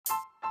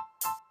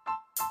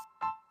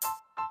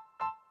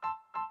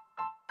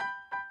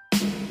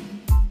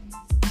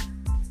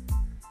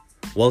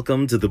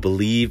Welcome to the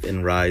Believe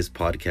and Rise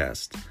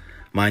podcast.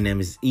 My name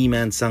is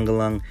Iman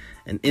Sangalang,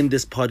 and in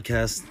this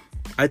podcast,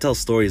 I tell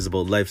stories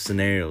about life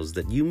scenarios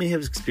that you may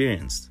have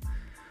experienced,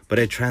 but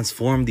I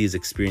transform these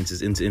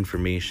experiences into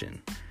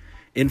information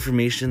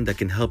that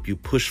can help you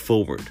push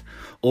forward,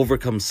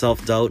 overcome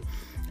self-doubt,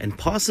 and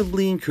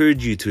possibly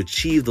encourage you to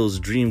achieve those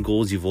dream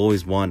goals you've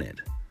always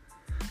wanted.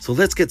 So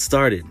let's get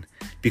started,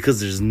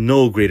 because there's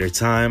no greater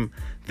time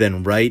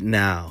than right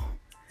now.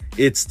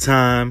 It's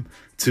time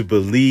to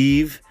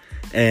believe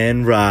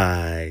and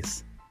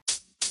rise.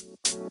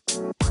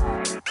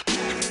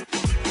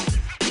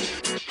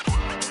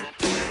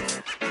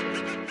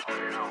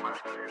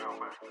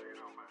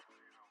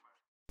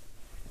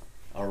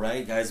 All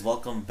right, guys,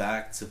 welcome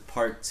back to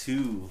part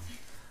 2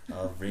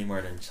 of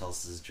Raymart and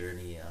Chelsea's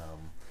journey.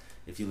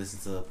 If you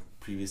listen to the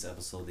previous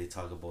episode, they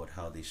talk about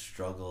how they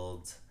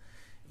struggled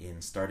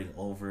in starting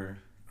over,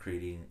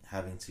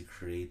 having to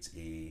create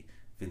a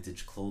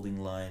vintage clothing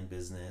line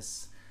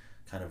business,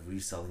 kind of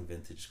reselling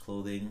vintage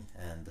clothing,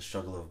 and the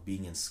struggle of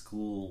being in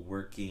school,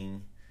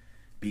 working,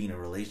 being in a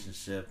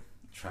relationship,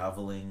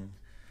 traveling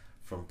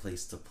from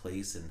place to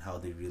place, and how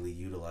they really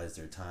utilize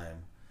their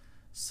time.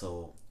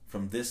 So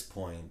from this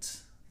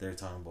point, they're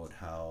talking about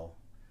how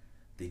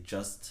they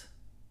just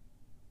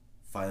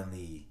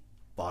finally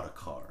bought a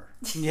car.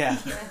 Yeah.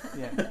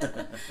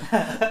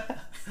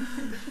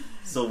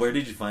 So where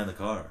did you find the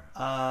car?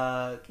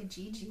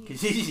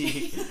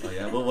 Kijiji. Oh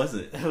yeah, what was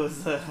it? It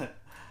was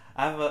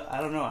I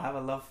have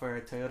a love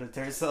for Toyota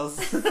Tercels.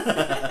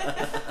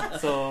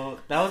 So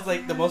that was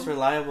like the most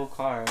reliable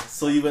car.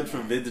 So you went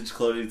from vintage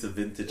clothing to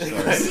vintage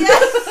cars.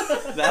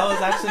 That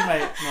was actually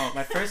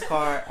my first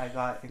car I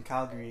got in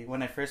Calgary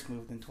when I first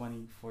moved in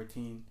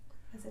 2014.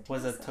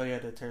 Was a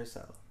Toyota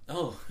Tercel.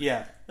 Oh.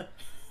 Yeah.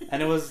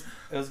 And it was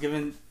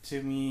given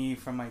to me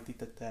from my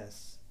tita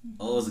Tess.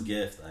 Oh, it was a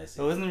gift. I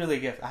see. It wasn't really a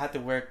gift. I had to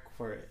work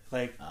for it,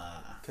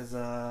 because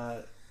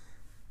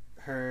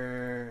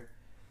her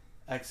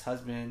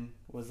ex-husband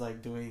was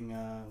like doing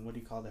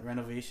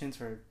renovations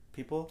for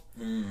people,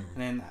 and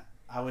then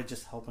I would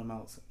just help him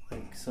out,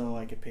 so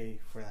I could pay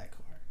for that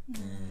car.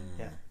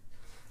 Yeah.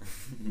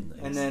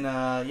 Nice. And then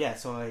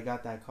so I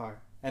got that car,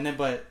 and then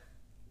but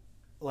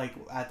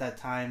at that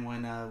time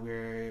when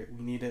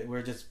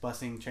we're just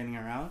busing, training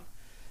around.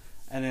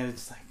 And then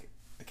it's like,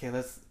 okay,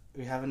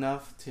 we have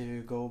enough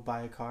to go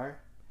buy a car.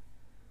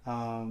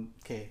 I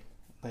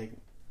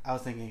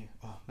was thinking,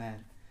 oh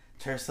man,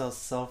 Tercels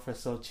sell for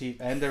so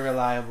cheap, and they're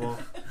reliable,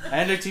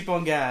 and they're cheap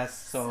on gas.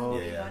 So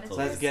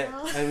let's get.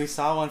 And we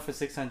saw one for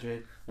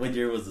 $600. What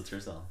year was the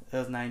Tercel? It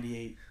was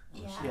 98.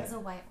 Yeah, it was a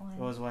white one. It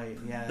was white.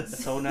 Yeah,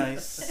 it's so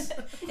nice.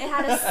 It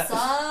had a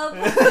sub.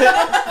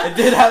 It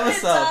did have a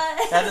sub.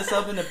 It had a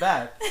sub in the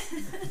back.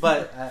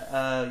 But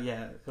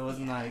it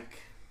wasn't like.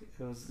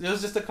 It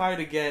was just a car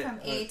to get from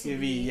A to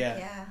B. Yeah.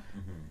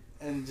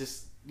 Mm-hmm. And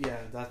just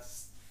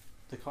that's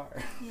the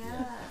car.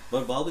 Yeah.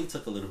 But while we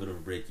took a little bit of a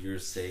break, you were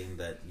saying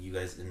that you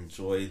guys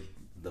enjoyed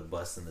the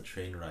bus and the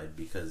train ride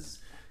because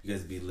you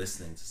guys be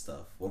listening to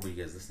stuff. What were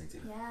you guys listening to?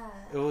 Yeah.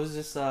 It was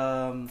just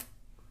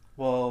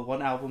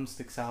one album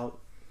sticks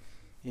out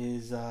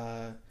is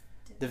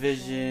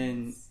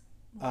Division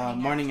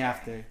Morning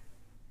After.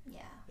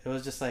 Yeah. It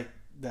was just like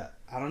that.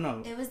 I don't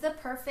know. It was the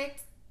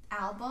perfect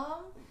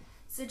album.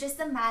 So just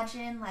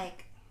imagine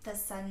the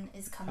sun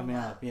is coming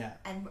up,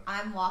 and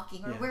I'm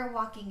walking, or we're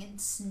walking in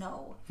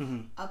snow,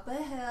 up a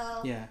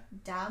hill,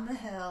 down the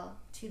hill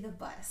to the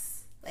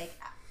bus.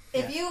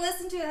 If you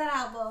listen to that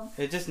album,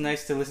 it's just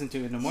nice to listen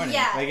to in the morning.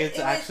 Yeah, it's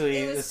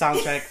actually the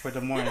soundtrack for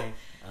the morning.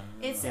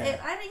 It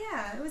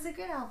was a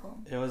good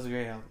album. It was a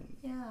great album.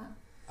 Yeah.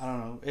 I don't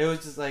know. It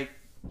was just I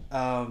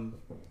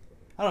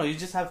don't know, you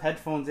just have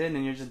headphones in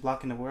and you're just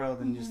blocking the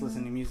world and just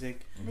listening to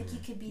music. You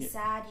could be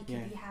sad, you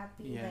could be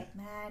happy,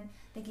 mad,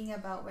 thinking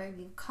about where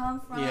you've come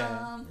from.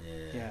 Yeah.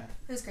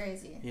 It was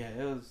crazy. Yeah,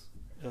 it was.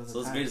 So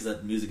what's great is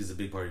that music is a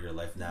big part of your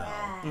life now.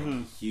 Yeah.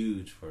 A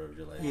huge part of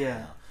your life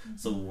now.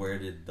 So where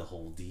did the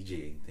whole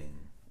DJing thing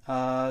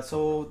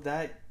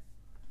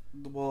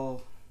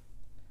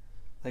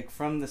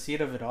from the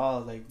seed of it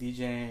all,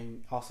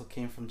 DJing also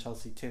came from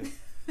Chelsea too.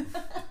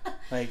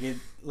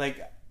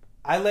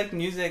 I like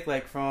music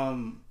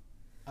from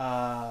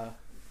the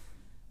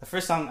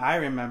first song I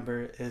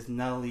remember is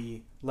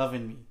Nelly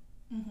Lovin' Me.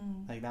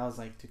 That was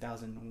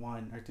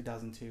 2001 or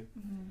 2002.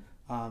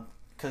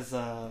 Because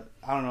I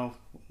don't know,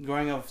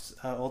 growing up with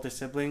older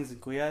siblings and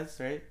kuyas,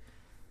 right?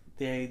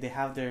 They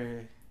have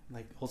their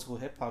old school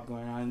hip hop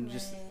going on. Right.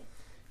 Just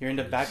you're in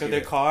the back of their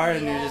car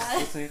and you're just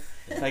listening,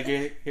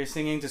 you're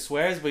singing to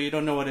swears, but you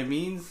don't know what it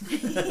means.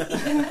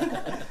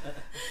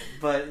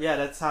 But yeah,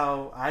 that's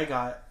how I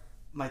got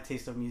my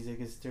taste of music,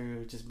 is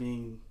through just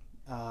being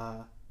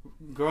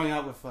growing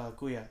up with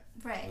kuya,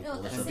 right?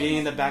 And being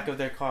in the back of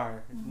their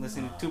car,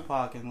 listening to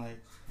Tupac and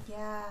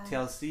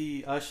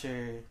TLC,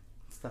 Usher,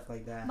 stuff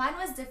like that. Mine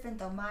was different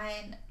though.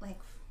 Mine,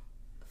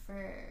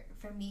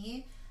 for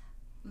me,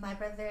 my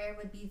brother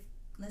would be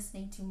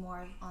listening to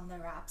more on the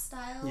rap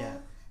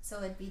style. So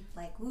it'd be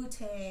like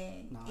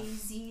Wu-Tang,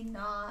 AZ,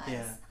 Nas.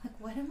 Yeah. Like,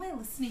 what am I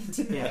listening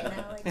to right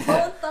now? Like,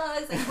 Bone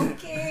Thugs, like,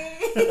 okay.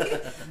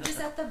 Just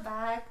at the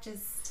back,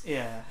 just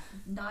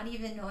not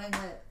even knowing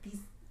what these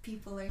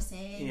people are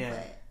saying. Yeah.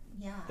 But,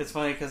 yeah. It's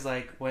funny because,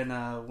 like, when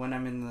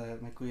I'm in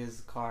my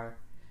Kuya's car,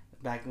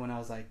 back when I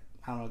was, like,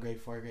 I don't know,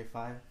 grade 4, grade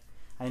 5,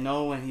 I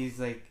know when he's,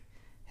 like,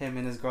 him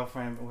and his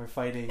girlfriend were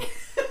fighting,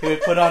 he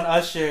would put on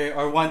Usher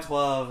or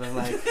 112 and,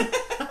 like,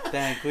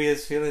 dang,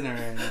 Kuya's feeling her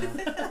right now.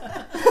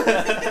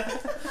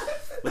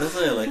 But that's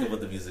what I like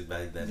about the music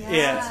back then.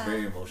 Yeah. It's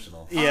very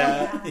emotional.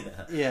 Yeah.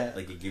 Yeah.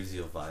 Like, it gives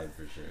you a vibe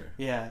for sure.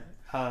 Yeah.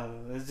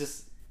 It's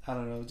just, I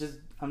don't know,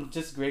 I'm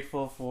just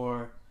grateful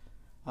for,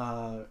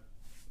 I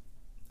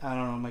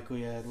don't know, my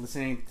Kuya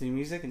listening to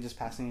music and just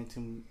passing it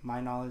to my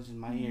knowledge and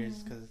my ears,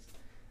 because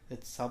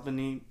it's helping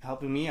me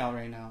out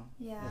right now.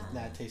 Yeah. With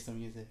that taste of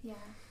music. Yeah.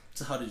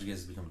 So how did you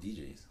guys become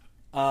DJs?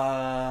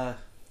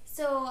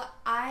 So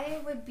I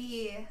would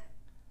be,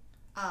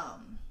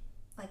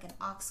 like an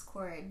aux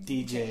cord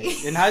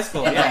DJ. In high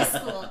school. In high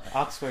school.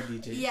 Aux cord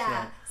DJ.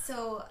 Yeah.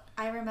 So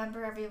I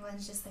remember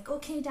everyone's just like, oh,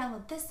 can you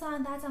download this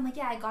song, that song? I'm like,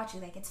 yeah, I got you.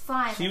 Like, it's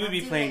fine. She would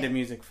be playing the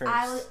music first.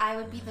 I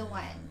would be the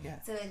one.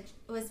 Yeah. So it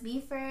was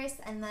me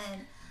first, and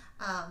then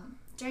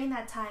during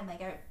that time,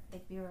 like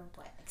we were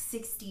what, like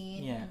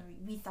 16. Yeah. And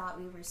we thought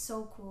we were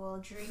so cool,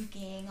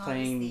 drinking,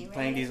 playing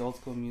these old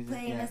school music.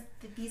 Playing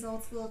these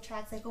old school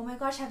tracks. Like, oh my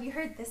gosh, have you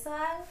heard this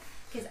song?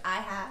 Because I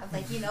have,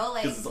 like, you know,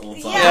 like, it's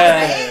old song.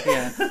 Right?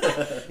 Yeah.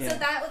 So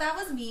that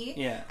was me.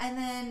 Yeah. And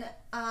then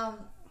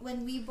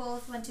when we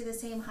both went to the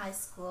same high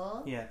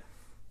school, it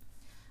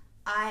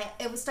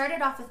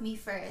started off with me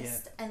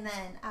first, and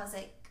then I was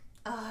like,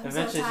 oh, I'm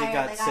eventually so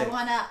tired. Like, sick.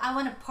 I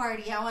wanna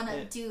party. I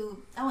wanna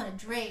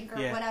drink or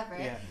whatever.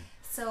 Yeah.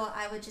 So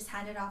I would just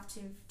hand it off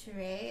to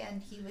Ray,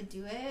 and he would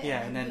do it.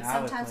 Yeah, and then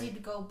sometimes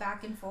we'd go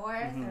back and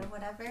forth or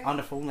whatever on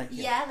the phone, like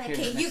like,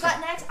 okay, you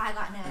got next, I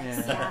got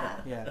next.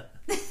 Yeah.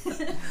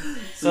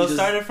 So it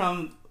started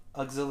from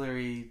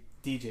auxiliary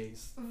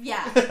DJs.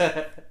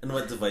 Yeah. And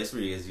what device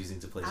were you guys using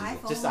to play?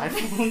 iPhone. Just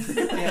iPhones.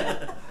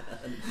 Yeah.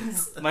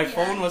 My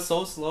phone was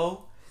so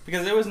slow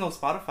because there was no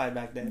Spotify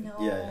back then. No.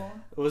 Yeah.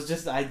 It was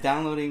just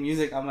downloading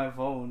music on my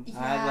phone. Yeah.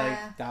 I had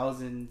like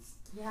thousands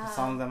of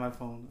songs on my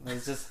phone. It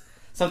was just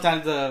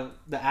sometimes the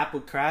app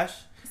would crash.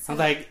 I'm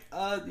like,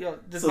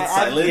 this is my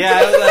app. Yeah,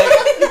 I was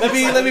like,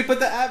 let me put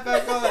the app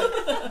back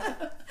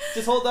on.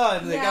 Just hold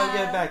on. Like, I'll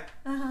get it back.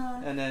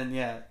 And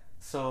then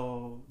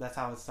so that's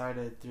how it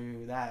started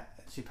through that.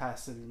 She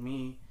passed it to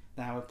me,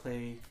 then I would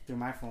play through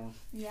my phone.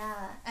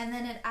 Yeah, and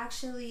then it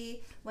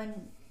actually,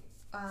 when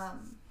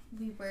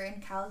we were in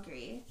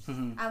Calgary,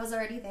 I was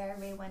already there.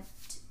 Ray went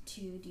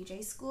to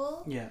DJ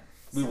school. Yeah.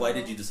 Why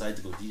did you decide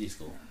to go DJ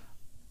school?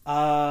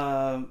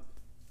 I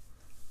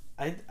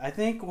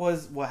think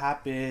was what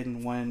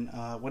happened when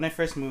I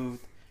first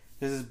moved.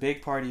 There's this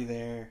big party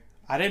there.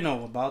 I didn't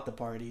know about the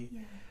party.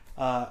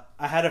 Yeah.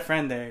 I had a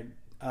friend there.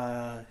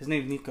 His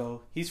name's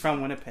Nico. He's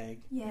from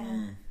Winnipeg.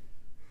 Yeah.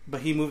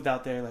 But he moved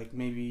out there like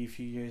maybe a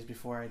few years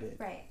before I did.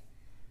 Right.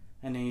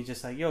 And then he's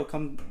just like, yo,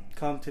 come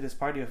to this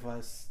party with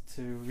us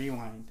to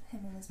Rewind.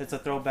 It's a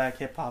throwback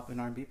hip hop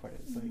and R&B party.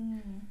 It's like,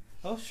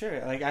 oh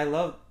sure. Like I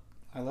love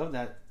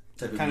that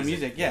kind of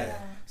music. Yeah.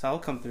 So I'll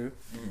come through.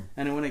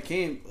 And then when it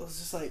came, it was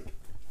just like,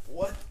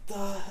 what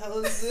the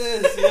hell is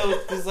this?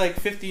 There's like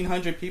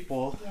 1,500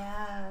 people.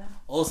 Yeah.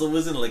 Oh, so it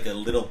wasn't like a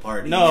little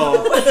party.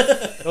 No.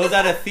 It was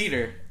at a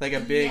theater, like a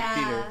big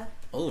theater.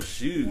 Oh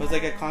shoot. It was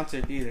like a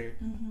concert theater.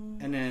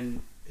 And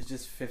then it's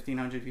just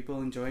 1,500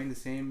 people enjoying the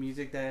same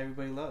music that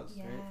everybody loves.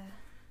 Yeah.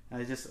 Right?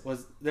 And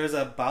there's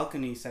a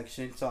balcony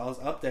section, so I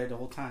was up there the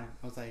whole time.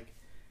 I was like,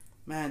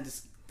 man,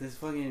 this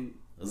fucking...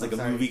 It was like a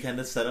movie kind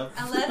of setup.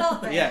 A little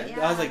bit. Yeah,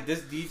 I was like,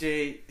 this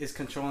DJ is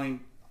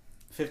controlling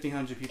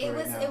 1,500 people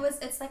right now. It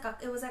was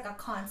like a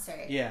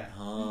concert. Yeah.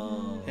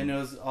 Oh. And it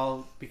was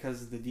all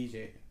because of the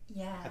DJ.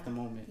 Yeah. At the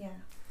moment. Yeah.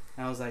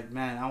 And I was like,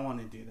 man, I want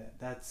to do that.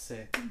 That's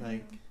sick.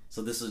 Like.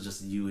 So this was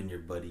just you and your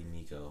buddy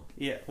Nico.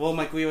 Yeah. Well,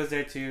 my Kuya was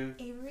there too.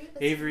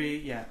 Avery.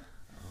 Yeah.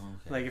 Oh,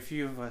 okay. Like a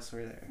few of us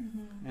were there,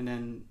 and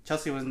then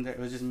Chelsea wasn't there. It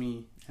was just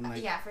me and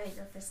like. Yeah, for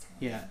your first time.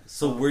 Yeah.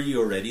 So were you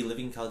already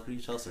living in Calgary,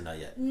 Chelsea, or not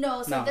yet?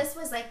 No. So this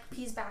was like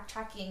he's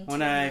backtracking.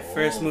 When I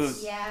first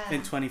moved.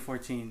 In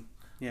 2014.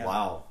 Yeah.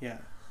 Wow. Yeah.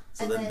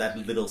 So then that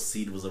little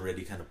seed was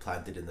already kind of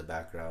planted in the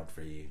background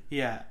for you.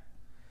 Yeah.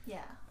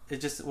 Yeah.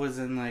 It just was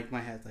in like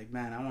my head, like,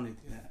 man, I want to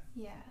do that.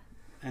 Yeah.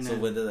 And so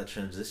when did that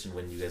transition,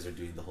 when you guys were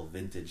doing the whole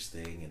vintage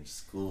thing and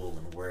school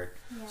and work,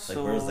 like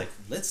so, where was like,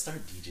 let's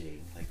start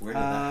DJing? Like where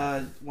did that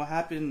happen? What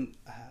happened?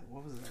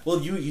 What was that?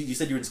 Well, you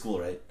said you were in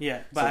school, right?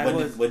 Yeah, but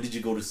so when did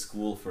you go to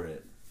school for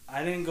it?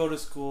 I didn't go to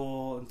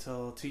school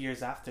until 2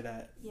 years after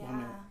that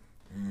moment.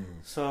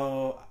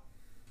 So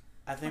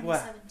I think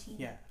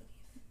 2017.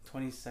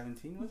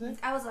 2017 was it?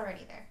 I was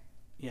already there.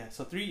 Yeah,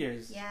 so 3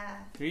 years.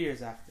 Yeah. 3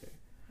 years after.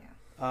 Yeah.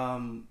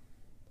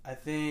 I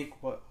think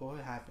what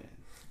happened?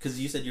 Because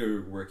you said you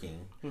were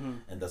working,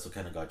 and that's what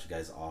kind of got you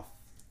guys off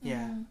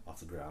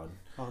the ground.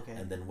 Okay.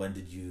 And then when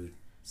did you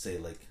say,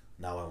 like,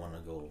 now I want to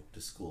go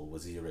to school.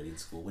 Was he already in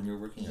school when you were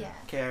working? Yeah.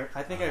 Okay,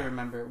 I think I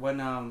remember when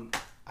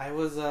I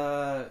was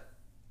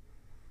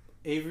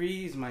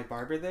Avery's my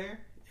barber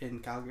there in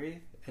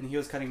Calgary, and he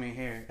was cutting my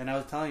hair, and I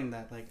was telling him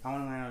that like I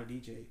want to learn how to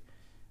DJ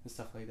and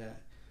stuff like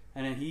that,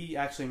 and then he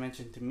actually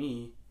mentioned to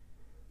me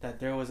that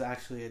there was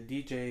actually a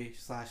DJ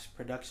 /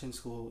 production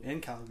school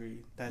in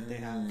Calgary that they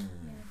had.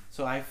 Yeah.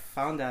 So I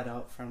found that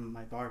out from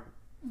my barber,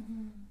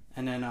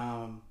 and then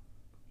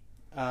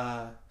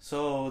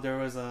so there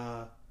was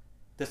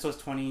this was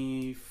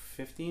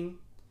 2015,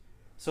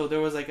 so there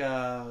was like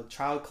a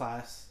trial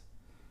class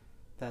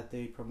that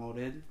they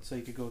promoted, so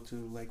you could go to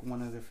like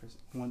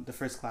the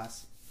first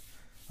class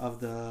of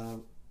the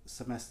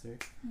semester,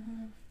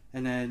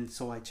 and then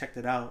so I checked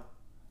it out,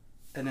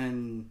 and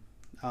then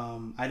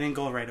I didn't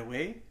go right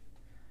away,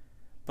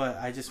 but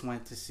I just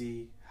went to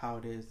see how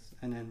it is,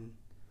 and then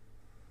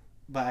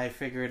but I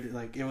figured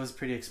like it was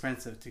pretty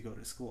expensive to go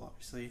to school.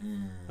 Obviously,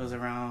 it was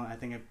around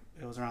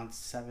it was around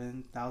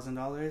 $7,000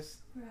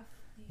 roughly.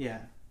 Yeah,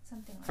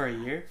 something like for a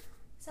year.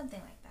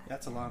 Something like that.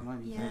 That's a lot of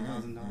money. Yeah.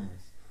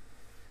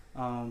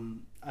 $7,000.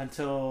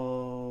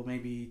 Until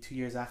maybe 2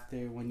 years after,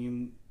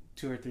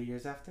 2 or 3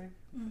 years after,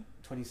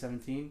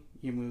 2017,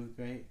 you moved,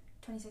 right?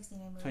 2016,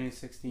 I moved.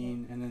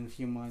 2016, and then a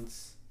few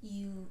months.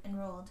 You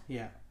enrolled.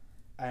 Yeah,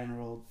 I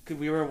enrolled.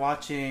 We were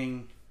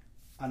watching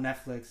on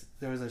Netflix.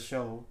 There was a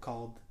show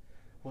called,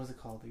 what was it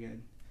called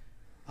again?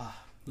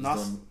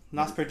 Nos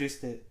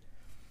produced it.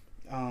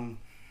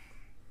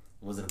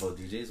 Was it about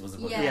DJs? Was it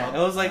about it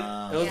was like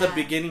it was the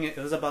beginning. It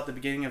was about the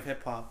beginning of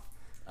hip hop.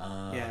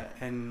 Yeah,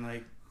 and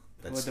like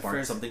that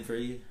sparked something for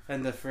you.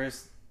 And the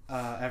first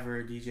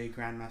ever DJ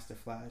Grandmaster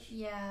Flash.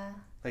 Yeah.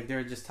 Like they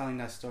were just telling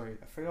that story.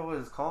 I forgot what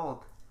it's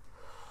called.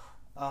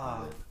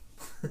 But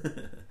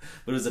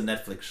it was a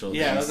Netflix show.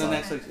 Yeah, it was a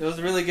Netflix. It was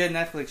a really good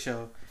Netflix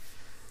show,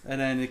 and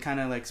then it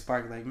kind of like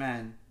sparked like,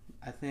 man,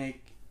 I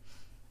think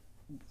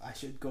I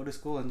should go to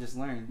school and just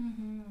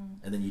learn.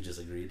 And then you just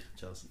agreed,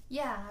 Chelsea?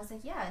 Yeah, I was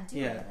like, yeah, do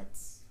it.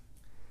 Let's.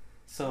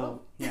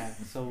 So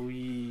so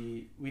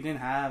we didn't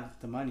have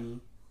the money.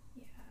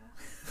 Yeah.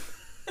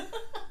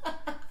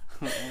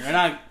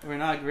 we're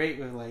not great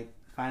with like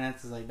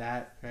finances like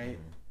that, right?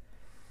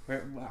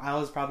 I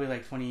was probably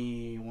like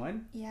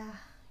 21. Yeah,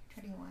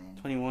 21.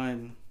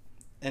 21,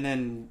 and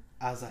then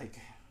I was like,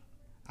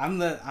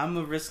 I'm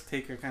a risk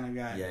taker kind of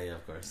guy. Yeah,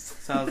 of course.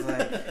 So I was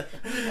like,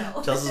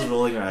 no. Chelsea's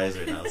rolling her eyes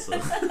right now. So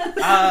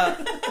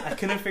I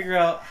couldn't figure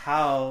out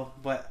how,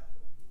 but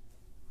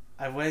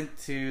I went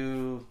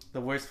to the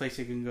worst place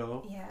you can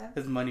go. Yeah.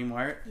 It's Money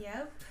Mart.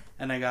 Yep.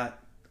 And I got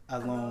a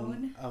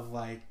loan of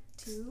like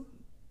 2.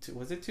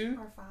 Was it 2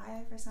 or 5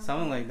 or something?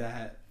 Something like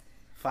that.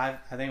 5.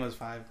 I think it was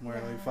 5. More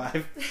like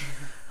 5.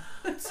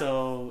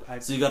 So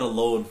you got a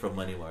loan from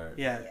Money Mart.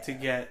 Yeah,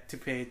 to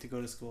pay to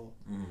go to school.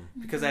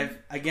 Because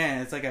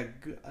it's like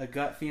a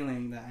gut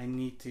feeling that I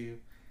need to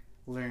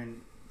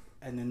learn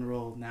and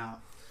enroll now.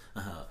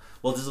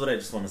 Well, this is what I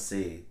just want to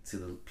say to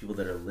the people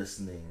that are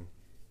listening.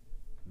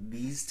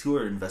 These two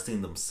are investing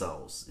in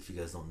themselves, if you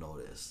guys don't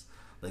notice.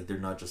 Like, they're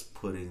not just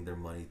putting their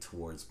money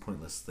towards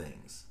pointless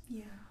things.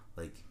 Yeah.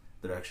 Like,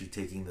 they're actually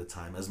taking the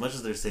time. As much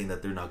as they're saying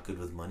that they're not good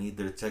with money,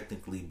 they're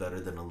technically better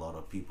than a lot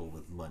of people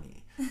with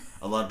money.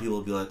 A lot of people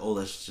will be like, oh,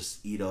 let's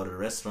just eat out at a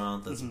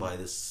restaurant. Let's buy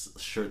this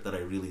shirt that I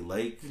really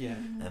like. Yeah.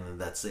 And then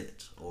that's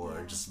it.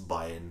 Or just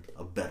buying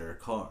a better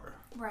car.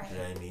 Right. You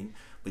know what I mean?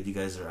 But you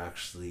guys are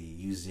actually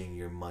using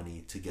your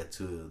money to get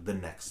to the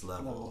next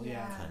level.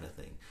 Kind of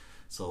thing.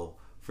 So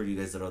for you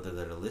guys that are out there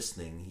that are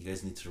listening, you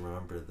guys need to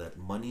remember that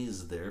money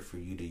is there for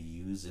you to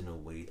use in a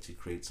way to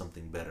create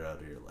something better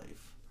out of your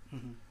life.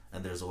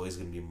 And there's always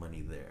going to be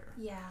money there.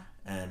 Yeah.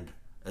 And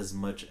as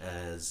much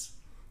as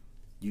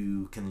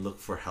you can look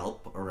for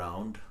help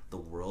around the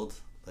world,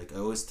 like I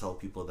always tell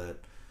people that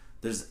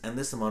there's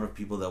endless amount of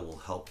people that will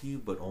help you,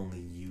 but only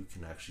you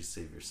can actually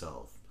save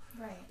yourself.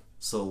 Right.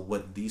 So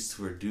what these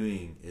two are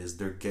doing is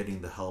they're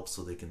getting the help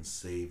so they can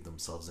save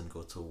themselves and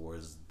go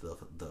towards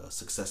the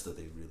success that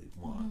they really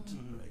want,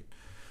 right?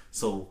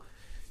 So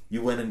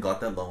you went and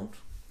got that loan.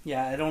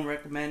 Yeah, I don't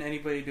recommend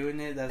anybody doing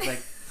it. That's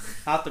like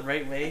not the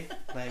right way.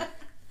 Like,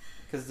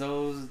 because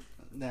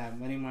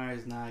Money Mart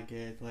is not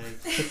good. Like,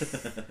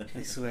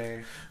 I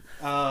swear.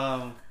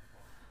 Yeah,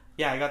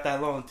 I got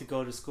that loan to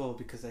go to school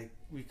because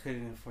we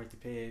couldn't afford to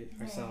pay it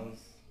ourselves.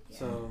 Yeah.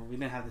 So we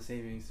didn't have the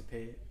savings to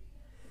pay it.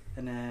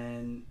 And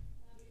then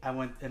I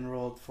went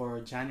enrolled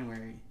for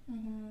January.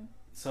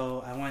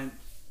 So I went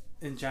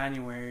in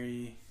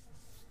January.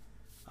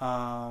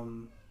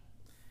 Was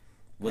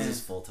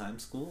this full-time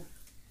school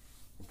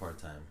or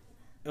part-time?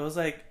 It was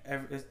like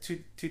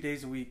two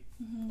days a week.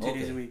 2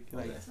 days a week.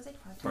 Like, so it's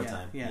like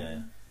part-time.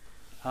 Yeah.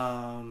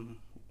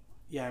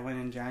 I went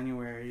in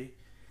January,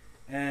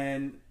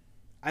 and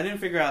I didn't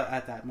figure out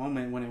at that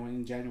moment when I went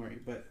in January,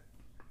 but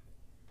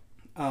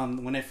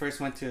when I first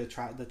went to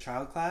the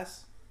trial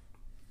class,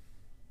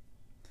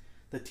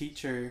 the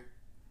teacher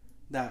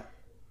that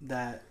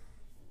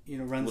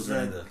runs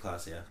running the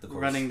class, the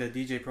course. Running the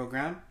DJ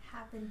program.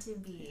 Happened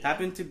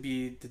to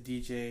be the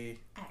DJ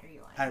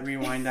at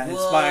Rewind that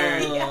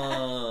inspired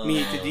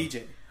me to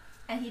DJ.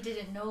 And he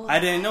didn't know that. I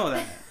didn't know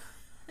that.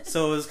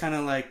 So it was kind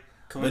of like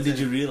coincidence. When did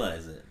you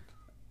realize it?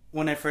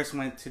 When I first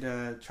went to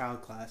the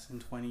child class in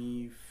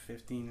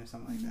 2015 or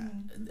something like that.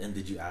 And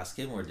did you ask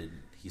him, or did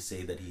he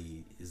say that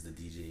he is the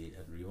DJ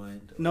at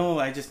Rewind? Or? No,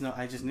 I just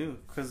knew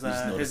because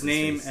his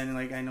name and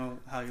like I know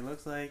how he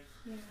looks like.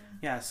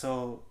 Yeah,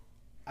 so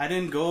I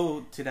didn't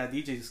go to that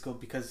DJ school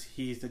because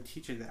he's the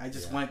teacher there. I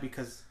just went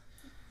because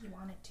you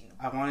wanted to.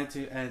 I wanted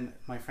to, and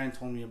my friend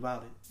told me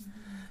about it.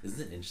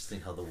 Isn't it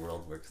interesting how the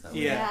world works that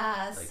way?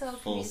 Yeah, like so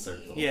full crazy.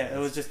 circle. Yeah, it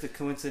was just a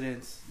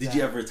coincidence. Did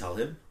you ever tell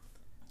him?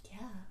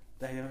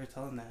 Did I ever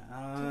tell him that?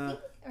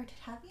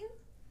 Have you?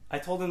 I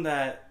told him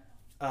that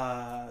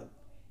I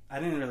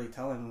didn't really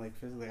tell him like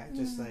physically. I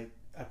just like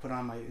I put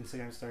on my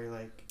Instagram story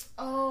like,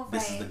 oh, right.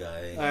 This is the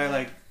guy. Or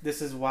like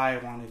this is why I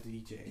wanted to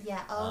DJ.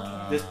 Yeah.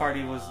 Okay. This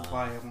party was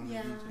why I wanted to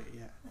DJ.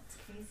 Yeah. That's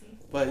crazy.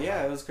 But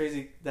yeah, it was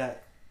crazy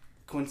that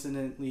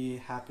coincidentally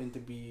happened to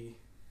be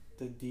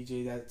the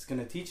DJ that's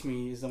gonna teach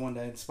me is the one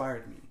that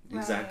inspired me.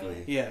 Exactly.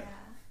 Right. Yeah.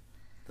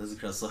 That's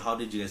incredible. So how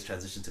did you guys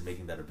transition to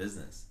making that a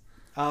business?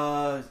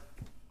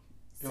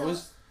 It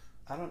was,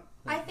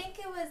 I think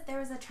there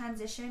was a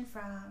transition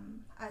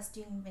from us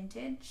doing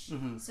vintage.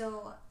 Mm-hmm.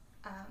 So,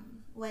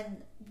 when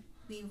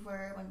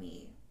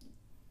we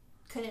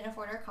couldn't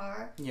afford our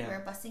car, we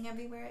were busing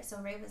everywhere.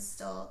 So Ray was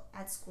still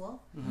at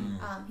school.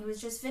 Mm-hmm. He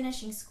was just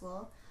finishing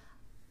school,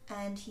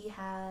 and he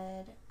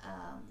had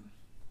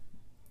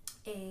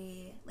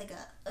it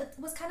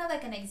was kind of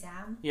like an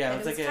exam. Yeah,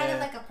 it was kind of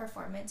like a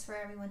performance for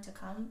everyone to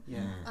come.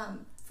 Yeah.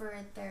 For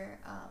their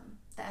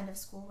the end of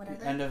school,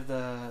 whatever. End of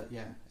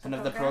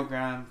the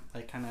program,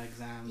 like kind of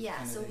exam.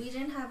 Yeah, so we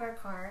didn't have our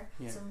car,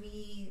 so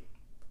we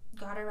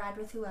got a ride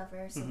with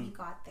whoever, so we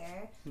got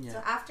there. Yeah. So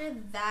after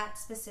that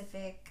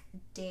specific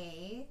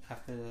day,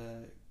 after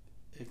the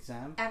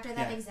exam,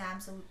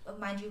 so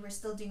mind you, we're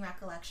still doing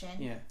recollection.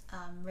 Yeah.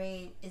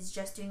 Ray is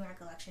just doing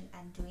recollection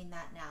and doing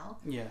that now.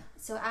 Yeah.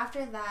 So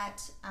after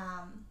that,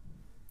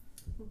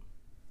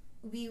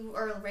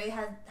 Ray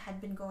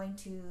had been going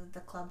to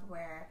the club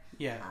where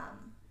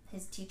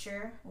his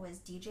teacher was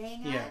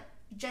DJing at,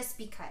 just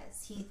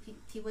because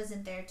he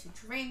wasn't there to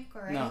drink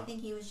or anything.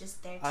 He was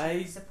just there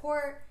to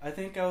support. I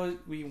think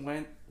we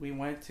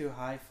went to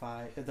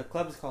Hi-Fi. The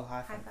club is called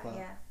Hi-Fi Club.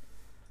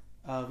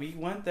 Yeah. We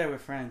went there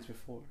with friends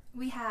before.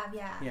 We have,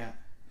 yeah. Yeah,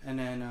 and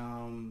then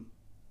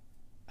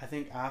I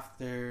think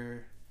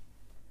after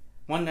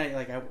one night,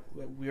 like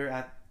we were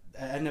at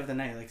the end of the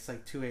night, like it's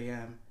like 2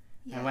 a.m.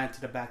 Yeah. I went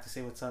to the back to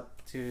say what's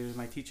up to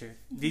my teacher,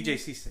 DJ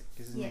Seasick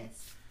is his name.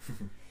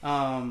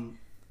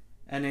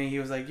 And then he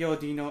was like, "Yo,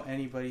 do you know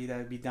anybody that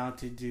would be down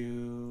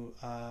to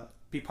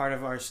be part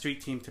of our street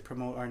team to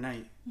promote our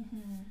night?"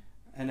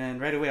 And then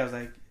right away I was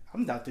like,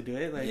 "I'm down to do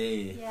it." Like,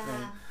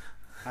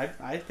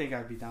 I think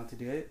I'd be down to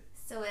do it.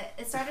 So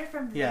it started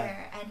from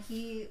there, and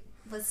we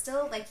were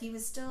still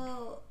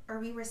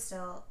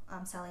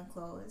selling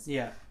clothes.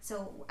 Yeah.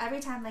 So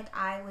every time like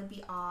I would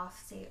be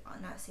off,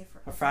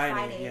 for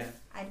Friday,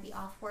 I'd be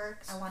off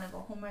work. I want to go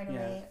home right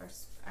away, or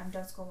I'm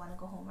done school. Want to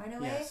go home right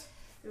away. Yes.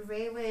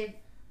 Ray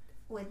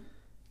would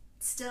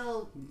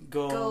still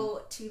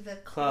go to the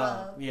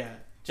club. Yeah.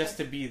 Just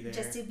to be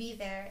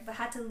there. But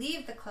had to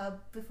leave the club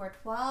before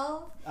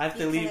 12. I have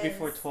to leave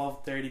before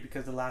 12:30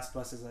 because the last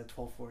bus is at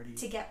 12:40.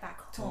 To get back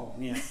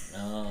home. Yeah.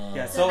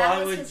 Yeah. So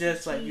I would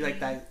just like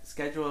that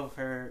schedule of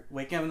her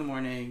waking up in the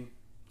morning,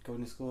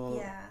 going to school.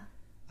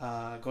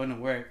 Yeah. Going to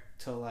work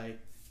till like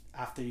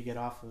after you get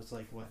off, it was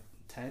like what,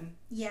 10?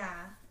 Yeah.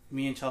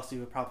 Me and Chelsea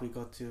would probably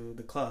go to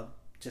the club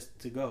just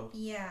to go.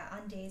 Yeah,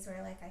 on days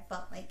where like I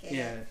felt like it.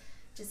 Yeah.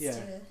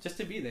 Just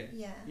to be there.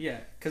 Yeah.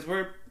 Yeah, because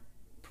we're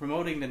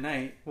promoting the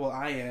night. Well,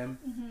 I am,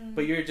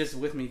 but you're just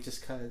with me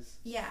just cause.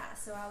 Yeah,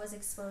 so I was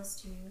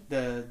exposed to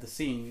the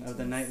scene of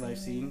the nightlife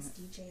scene.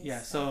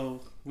 DJs,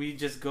 so we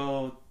just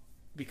go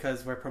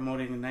because we're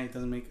promoting the night. It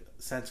doesn't make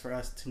sense for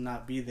us to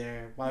not be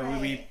there. Why would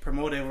we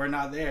promote it? We're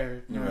not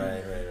there.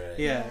 Right.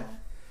 Yeah.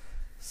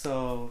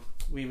 So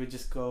we would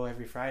just go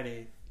every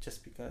Friday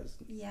just because.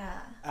 Yeah.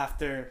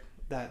 After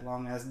that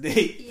long ass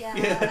date.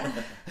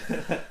 Yeah.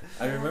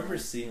 I remember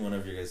seeing one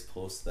of your guys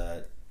post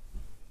that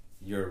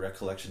your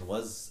recollection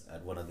was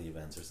at one of the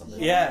events or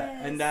something.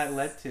 Yeah, and that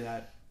led to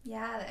that.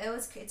 Yeah,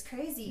 it's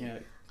crazy. Yeah.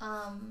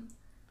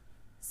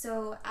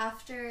 So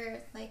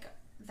after like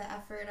the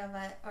effort of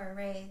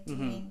Ray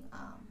doing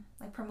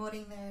like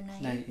promoting their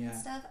night and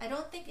stuff, I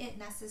don't think it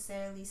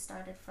necessarily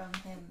started from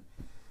him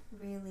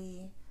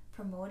really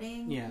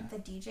promoting the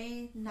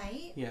DJ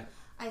night. Yeah.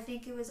 I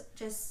think it was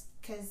just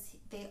because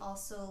they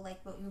also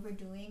like what we were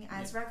doing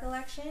as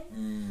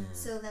recollection.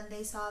 So then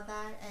they saw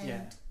that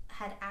and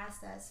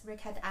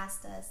Rick had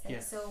asked us,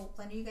 like, so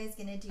when are you guys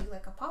gonna do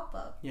like a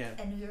pop-up? Yeah.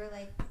 And we were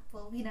like,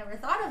 well, we never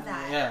thought of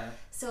that. Yeah.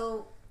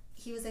 So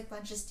he was like, "Why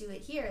don't you just do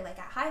it here, like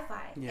at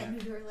Hi-Fi?" Yeah.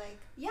 And we were like,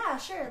 "Yeah,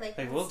 sure." Like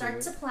we'll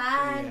start to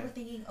plan. Yeah. We're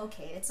thinking,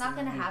 okay, it's not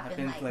gonna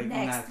happen like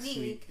next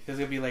week. It's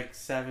gonna be like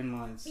 7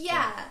 months.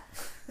 Yeah.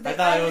 I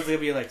thought it was gonna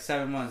be like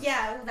 7 months.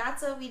 Yeah,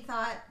 that's what we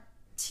thought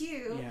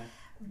too. Yeah.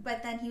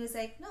 But then he was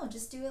like, "No,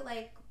 just do it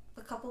like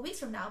a couple weeks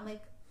from now." I'm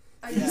like,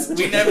 "Are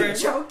you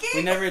joking?"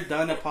 We never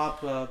done a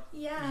pop-up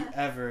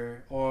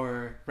ever,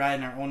 or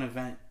ran our own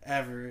event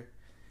ever,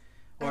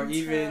 or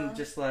even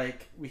just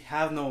like we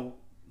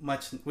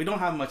don't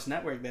have much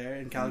network there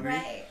in Calgary.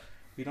 Right.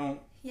 We don't.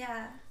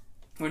 Yeah.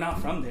 We're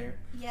not from there.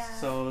 Yeah.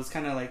 So it's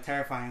kind of like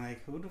terrifying.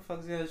 Like, who the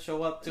fuck's gonna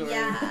show up to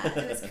Yeah,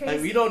 it was crazy.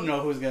 Like, we don't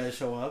know who's gonna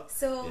show up.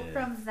 So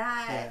from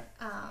that,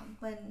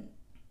 when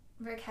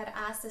Rick had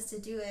asked us to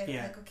do it,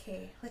 we're like,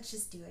 okay, let's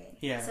just do it.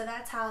 Yeah. So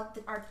that's how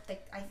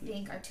I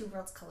think our two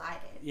worlds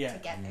collided to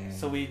get there.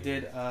 So we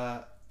did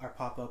our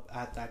pop up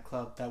at that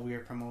club that we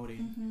were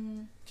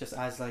promoting, just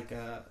as like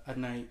a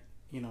night,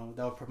 that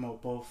will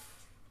promote both.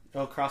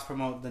 It'll cross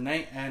promote the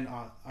night and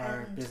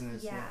our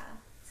business. Yeah.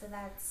 So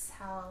that's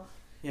how.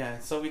 Yeah.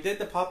 So we did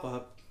the pop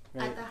up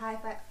at the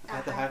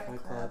Hi-Fi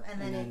Club, and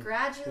then it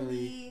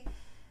gradually.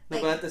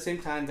 But at the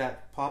same time,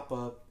 that pop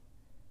up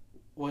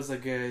was a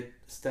good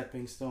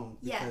stepping stone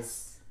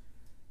because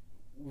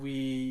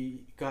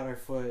we got our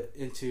foot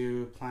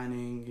into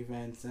planning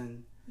events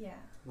and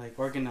like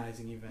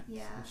organizing events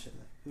and shit.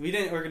 We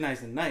didn't organize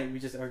the night; we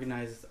just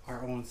organized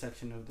our own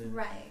section of the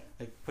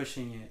like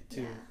pushing it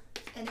too. Yeah.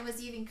 And it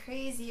was even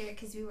crazier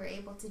because we were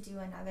able to do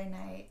another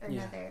night or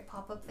another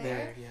pop up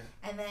there.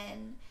 And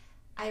then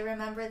I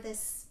remember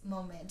this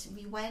moment.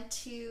 We went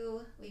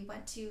to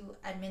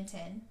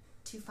Edmonton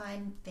to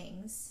find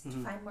things, to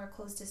find more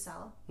clothes to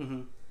sell.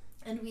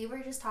 And we were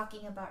just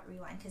talking about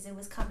Rewind because it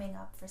was coming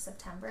up for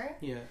September.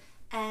 Yeah.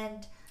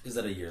 And is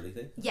that a yearly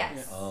thing?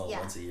 Yes. Oh,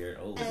 once a year.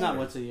 Oh, it's not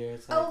once a year.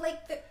 It's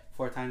like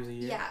 4 times a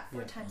year. Yeah,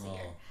 4 times a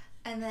year.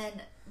 And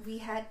then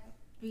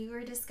we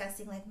were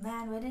discussing like,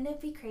 man, wouldn't it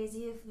be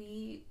crazy if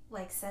we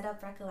like set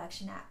up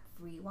Recollection at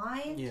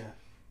Rewind? Yeah.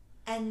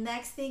 And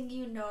next thing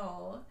you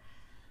know,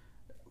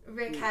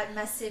 Rick had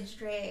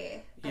messaged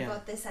Ray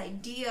about this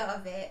idea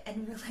of it,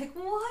 and we were like,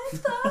 what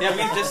the Yeah,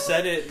 we just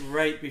said it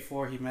right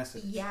before he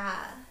messaged. Yeah.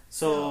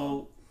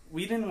 So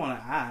we didn't want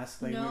to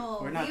ask. Like,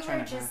 we're not trying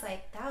to ask. We were just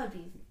like, that would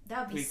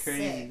be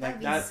crazy. Sick.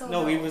 Like that. So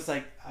no, we was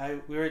like,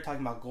 we were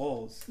talking about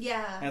goals.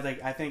 Yeah. And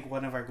like, I think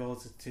one of our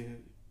goals is to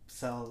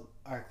sell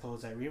our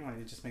clothes at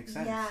Rewind. It just makes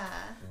sense. Yeah.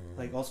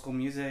 Like old school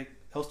music,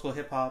 old school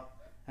hip hop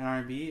and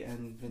R&B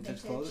and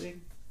vintage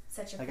clothing.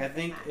 Such a like I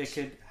think match. it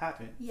could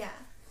happen. Yeah.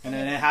 And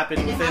then it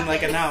happened within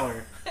like an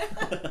hour.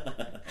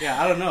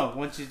 Yeah, I don't know.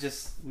 Once you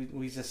just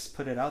we just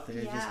put it out there,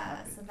 it just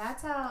happened. So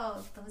that's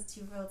how those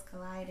two worlds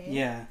collided.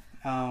 Yeah.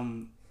 But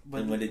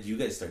and when did you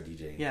guys start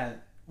DJing? Yeah.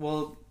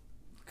 Well,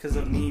 because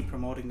of me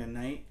promoting the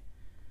night,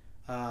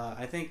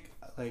 I think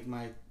like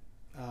my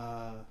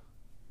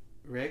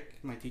Rick,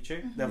 my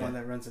teacher, the one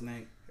that runs the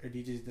night or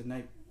DJs the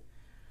night,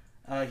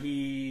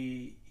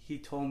 he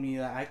told me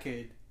that I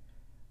could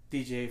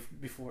DJ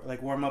before,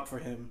 like warm up for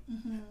him.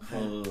 How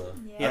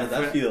did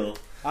that feel?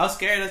 I was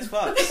scared as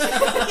fuck.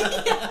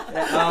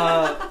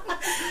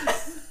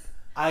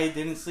 I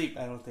didn't sleep.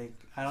 I don't think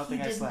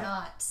I slept. Did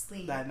not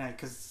sleep that night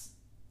because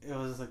it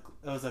was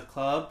a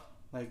club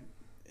like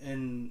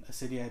in a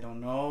city I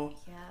don't know.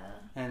 Yeah.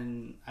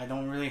 And I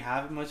don't really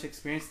have much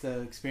experience.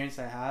 The experience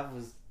I have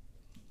was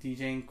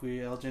DJing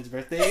Queer Elgin's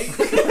birthday.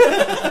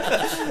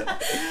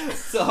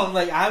 So I'm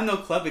like, I have no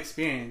club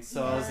experience.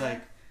 So I was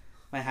like,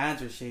 my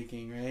hands were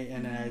shaking, right?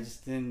 And I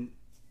just didn't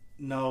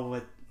know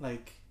what,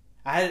 like,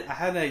 I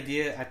had an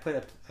idea. I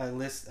put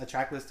a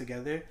track list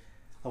together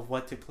of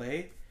what to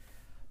play,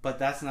 but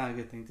that's not a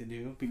good thing to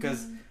do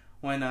because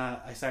when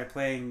I started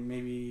playing,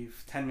 maybe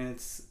 10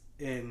 minutes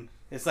in,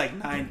 it's like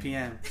 9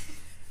 p.m.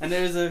 and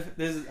there's a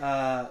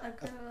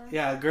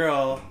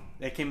girl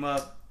that came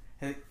up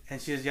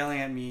and she was yelling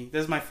at me.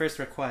 This is my first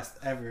request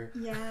ever.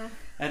 Yeah.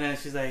 And then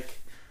she's like,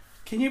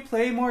 "Can you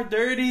play more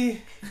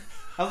dirty?"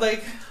 I'm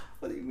like,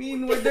 "What do you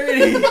mean we're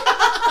dirty?"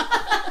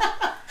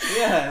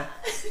 Yeah.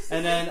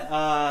 And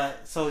then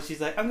so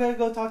she's like, "I'm gonna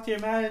go talk to your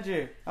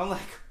manager." I'm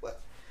like,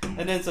 "What?"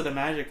 And then so the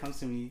manager comes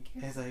to me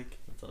and he's like,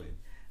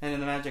 and then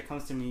the manager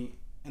comes to me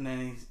and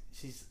then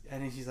she's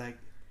like,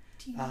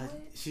 do you know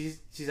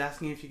she's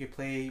asking if you could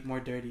play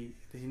more dirty.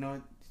 Do you know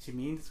what she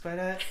means by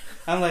that?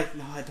 I'm like,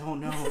 "No, I don't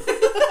know."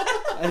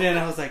 And then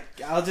I was like,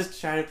 "I'll just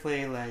try to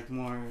play like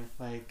more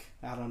like,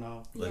 I don't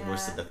know, like more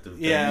seductive."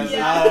 Yeah.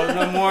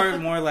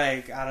 more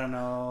like, I don't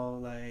know,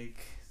 like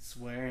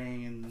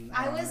swearing and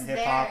I was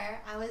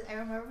there. I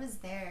remember I was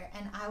there,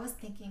 and I was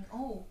thinking,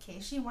 "Oh, okay,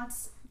 she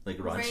wants." Like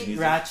raunchy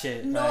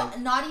Ratchet. No,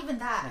 not even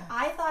that. Yeah.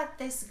 I thought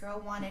this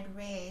girl wanted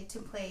Ray to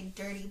play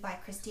Dirty by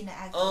Christina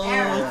Aguilera.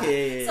 Oh,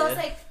 okay. So I was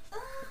like,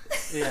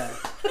 yeah.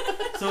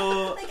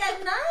 So like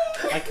at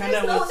night, I kind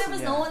of there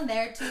was no one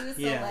there too.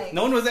 So like,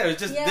 no one was there. It was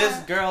just this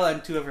girl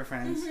and 2 of her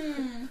friends.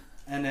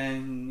 And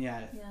then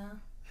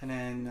and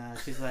then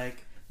she's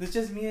like, "It's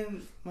just me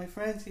and my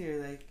friends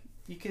here. Like,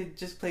 you could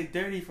just play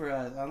Dirty for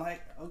us." I'm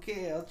like,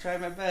 "Okay, I'll try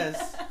my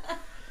best."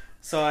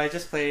 So I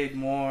just played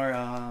more,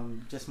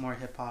 just more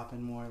hip hop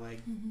and more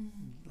like,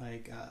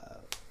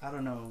 I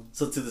don't know.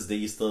 So to this day,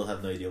 you still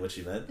have no idea what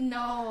she meant?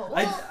 No.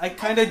 Well, I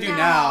kind of do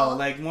now.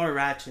 Like more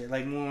ratchet,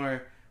 like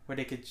more where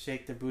they could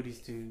shake their booties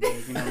to,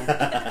 like, you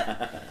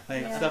know,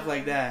 like stuff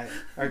like that,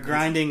 or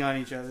grinding on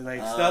each other, like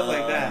stuff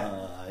like that.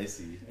 I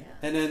see. Yeah.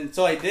 And then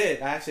so I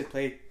actually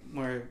played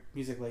more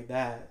music like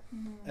that.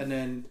 And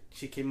then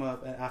she came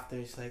up and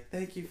after she's like,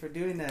 "Thank you for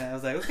doing that." I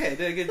was like, "Okay, I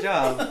did a good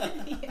job."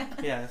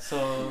 Yeah.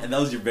 So. And that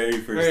was your very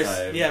first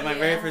time. Yeah, my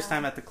very first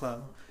time at the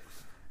club.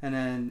 And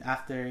then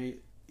after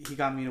he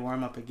got me to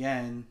warm up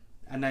again,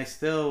 and I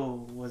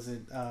still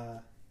wasn't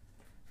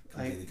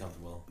completely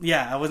comfortable.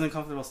 Yeah, I wasn't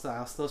comfortable still.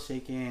 I was still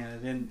shaking. I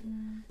didn't,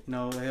 you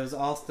know, it was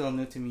all still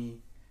new to me.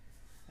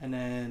 And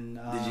then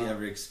did you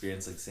ever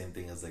experience like the same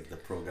thing as like the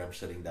program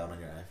shutting down on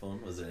your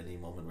iPhone? Was there any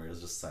moment where it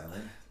was just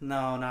silent?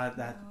 No, not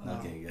that. No.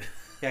 Okay, good.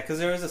 Yeah, because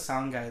there was a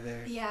sound guy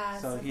there. Yeah,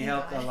 so he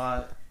helped a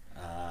lot.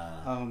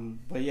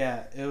 But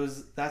yeah,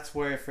 that's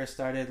where it first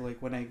started.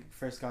 Like when I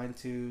first got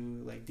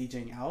into like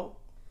DJing out,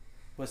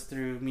 was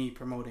through me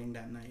promoting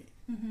that night.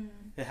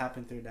 It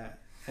happened through that.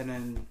 And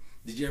then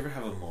did you ever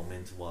have a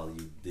moment while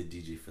you did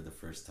DJ for the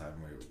first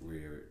time where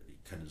you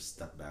kind of just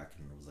stepped back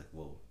and was like,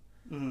 "Whoa,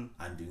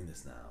 I'm doing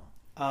this now"?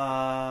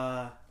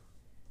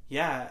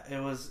 Yeah,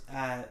 it was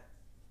at,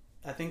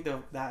 I think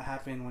that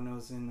happened when I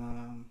was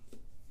in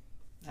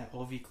at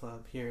OV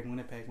Club here in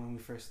Winnipeg when we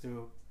first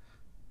threw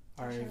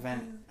our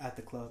event at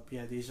the club.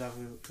 Yeah, Deja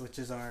Vu, which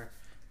is our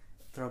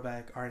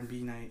throwback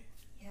R&B night.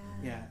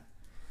 Yeah.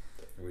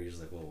 Where you're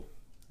just like, "Whoa."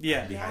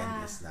 Yeah,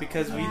 behind this now.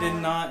 Because we did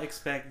not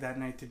expect that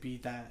night to be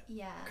that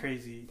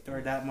crazy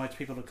or that much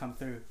people to come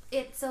through.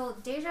 So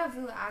Deja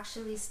Vu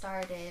actually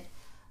started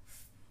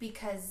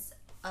because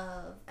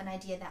of an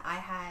idea that I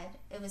had.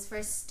 It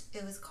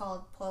was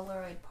called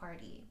Polaroid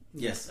Party.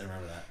 Yes, I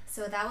remember that.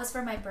 So that was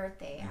for my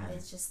birthday. I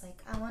was just like,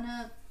 I want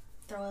to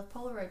throw a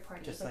Polaroid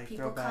party. Just like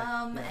people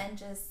come and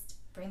just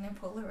bring their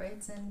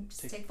Polaroids and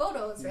just take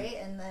photos, right?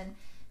 And then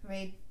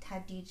Ray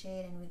had DJ'd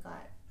and we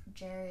got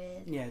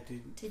Jared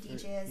to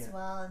DJ as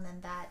well, and then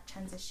that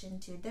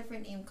transitioned to a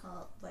different name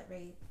called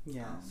Ray.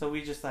 So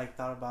we just like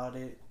thought about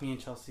it, me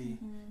and Chelsea.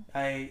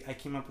 I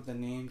came up with the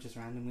name just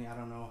randomly. I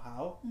don't know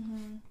how,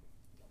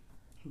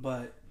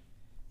 but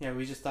yeah,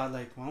 we just thought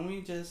like, why don't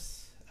we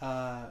just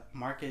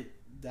market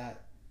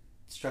that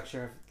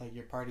structure of like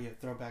your party of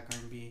throwback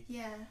R&B,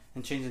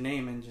 and change the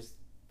name and just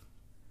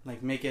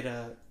like make it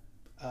a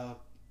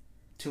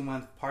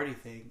 2-month party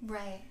thing,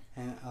 right?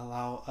 And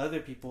allow other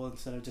people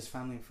instead of just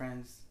family and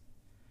friends.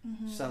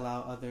 Just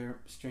allow other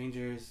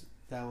strangers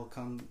that will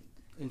come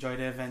enjoy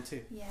the event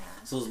too. Yeah.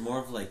 So it's more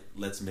of like,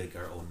 let's make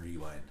our own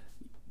Rewind.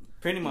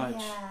 Pretty much.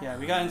 Yeah,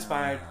 we got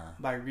inspired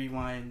by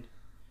Rewind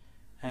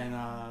and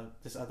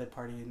this other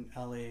party in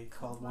LA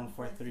called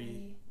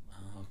 143.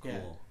 Oh,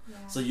 cool.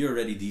 Yeah. So you're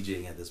already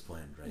DJing at this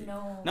point, right?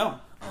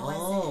 No.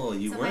 Oh,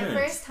 you weren't. So my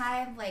first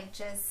time, I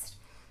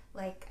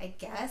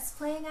guess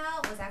playing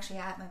out was actually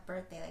at my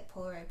birthday, like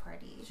Polaroid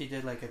Party. She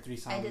did like a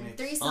 3-song I did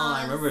mix. 3 songs. Oh,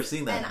 I remember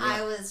seeing that. And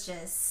I was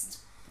just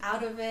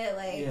out of it,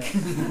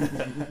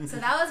 so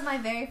that was my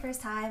very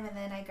first time, and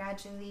then I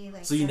gradually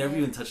So you never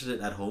even touched it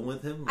at home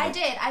with him? I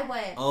did. I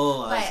went.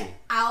 Oh, I see. But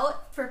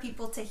out for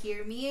people to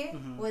hear me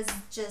was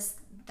just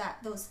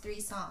those 3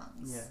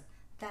 songs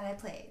that I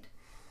played,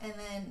 and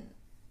then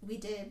we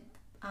did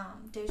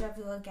Deja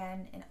Vu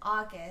again in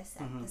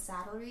August at the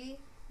Saddlery,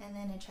 and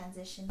then it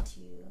transitioned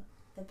to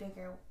the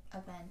bigger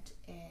event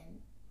in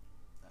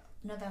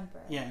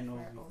November. Yeah, in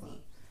OV.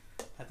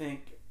 I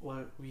think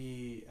what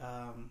we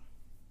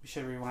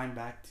should rewind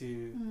back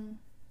to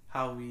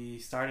how we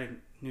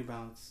started New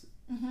Balance,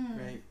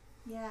 right?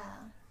 Yeah.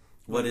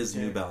 What is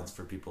New Balance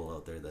for people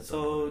out there that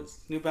don't know what it is?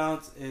 New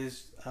Balance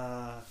is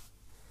a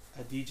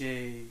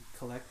DJ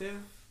collective,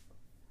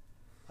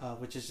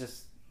 which is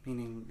just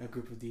meaning a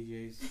group of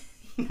DJs.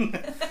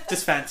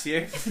 Just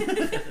fancier.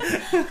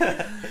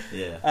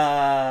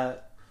 Yeah.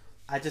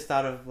 I just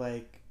thought of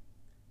like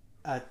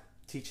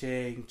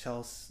teaching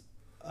Chelsea,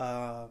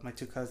 my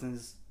 2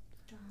 cousins,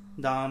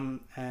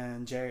 Dom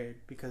and Jared,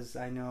 because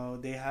I know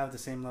they have the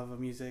same love of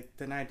music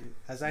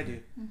as I do,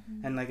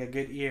 and like a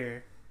good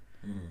ear,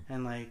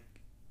 and like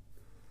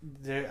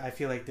I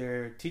feel like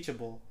they're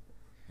teachable,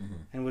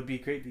 and would be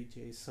great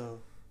DJs.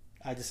 So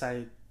I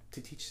decided to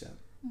teach them.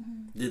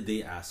 Did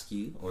they ask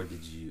you, or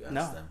did you ask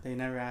them? No, they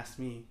never asked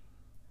me.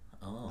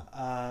 Oh.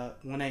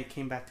 When I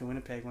came back to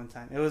Winnipeg one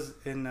time, it was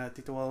in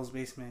Tito Well's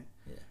basement.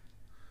 Yeah.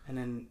 And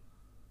then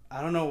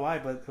I don't know why,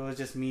 but it was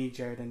just me,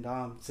 Jared, and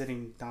Dom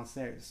sitting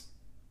downstairs.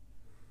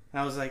 And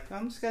I was like,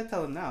 I'm just gonna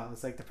tell him now.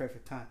 It's like the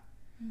perfect time.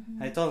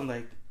 And I told him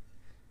like,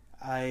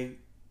 I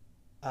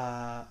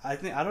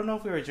think I don't know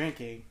if we were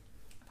drinking.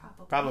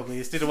 Probably.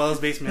 It's Tito Well's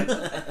basement.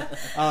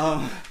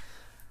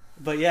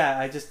 But yeah,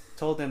 I just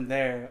told him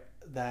there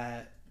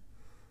that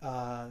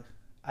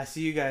I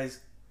see you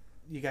guys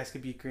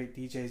could be great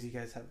DJs. You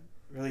guys have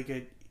really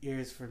good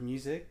ears for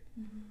music,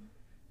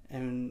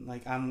 and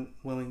like I'm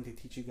willing to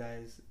teach you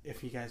guys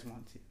if you guys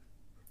want to.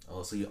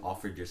 Oh, so you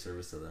offered your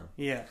service to them?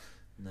 Yeah.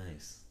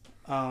 Nice.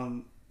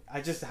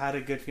 I just had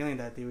a good feeling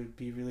that they would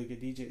be really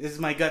good DJs. This is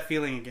my gut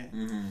feeling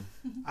again.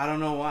 I don't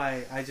know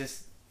why. I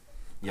just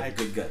you have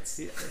good guts.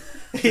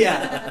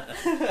 Yeah.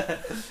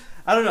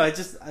 I don't know.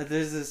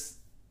 There's this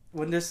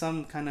when there's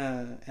some kind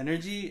of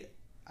energy,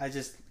 I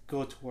just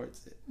go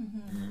towards it,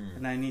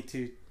 and I need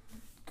to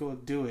go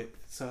do it.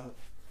 So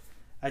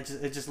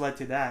it just led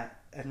to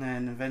that, and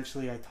then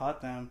eventually I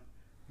taught them.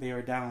 They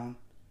were down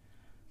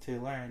to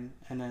learn,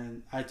 and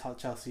then I taught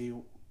Chelsea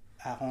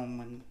at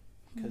home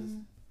because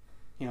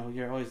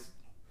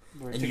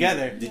we're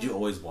together. Did you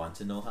always want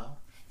to know how?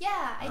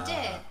 Yeah,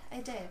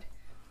 I did.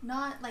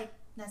 Not like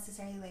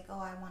necessarily like, oh,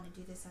 I want to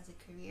do this as a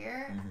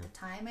career at the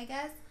time. I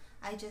guess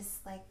I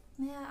just like,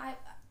 I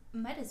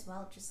might as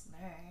well just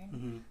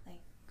learn.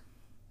 Like,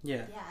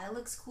 yeah, it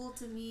looks cool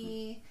to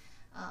me,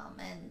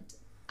 and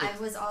I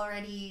was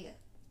already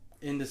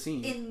in the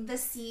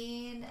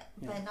scene,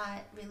 but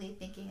not really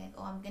thinking like,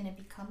 oh, I'm gonna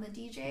become a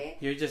DJ.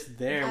 You're just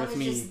there with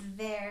me. I was just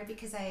there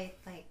because I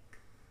like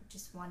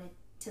just wanted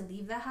to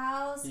leave the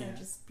house or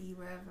just be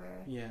wherever.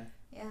 Yeah.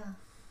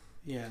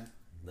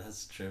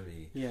 That's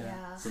trippy.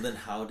 Yeah. So then,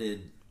 how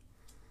did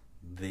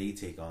they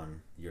take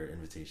on your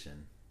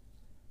invitation,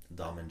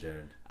 Dom and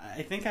Jared?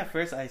 I think at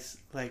first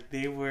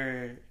they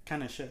were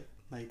kind of shook,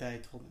 like that. I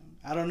told them,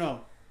 I don't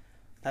know.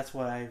 That's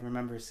what I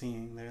remember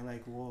seeing. They're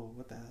like, "Whoa,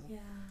 what the hell?" Yeah.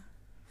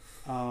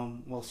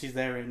 Well, she's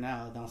there right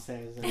now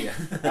downstairs. I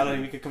don't know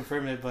if we could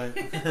confirm it, but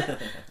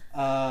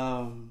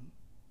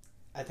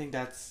I think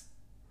that's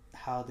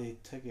how they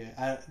took it.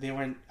 I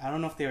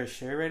don't know if they were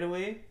sure right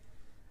away,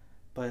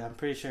 but I'm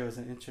pretty sure it was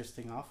an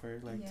interesting offer,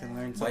 to learn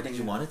something. Why did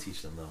you want to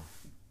teach them though?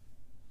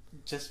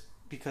 Just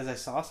because I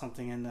saw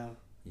something in them.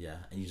 Yeah,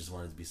 and you just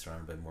wanted to be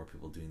surrounded by more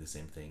people doing the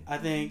same thing. I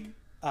think,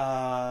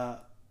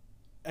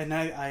 and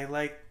I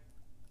like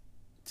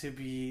to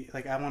be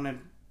like I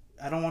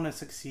don't want to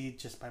succeed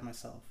just by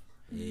myself.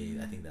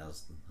 Yeah, I think that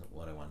was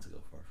what I wanted to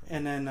go for.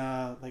 And then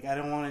I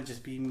don't want to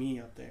just be me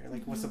up there.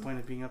 Like, what's the point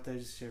of being up there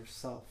just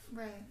yourself?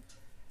 Right.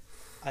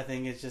 I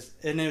think it's just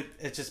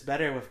it's just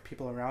better with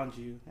people around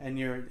you, and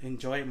you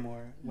enjoy it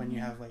more when you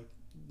have like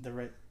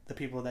the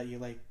people that you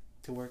like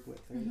to work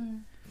with. Right?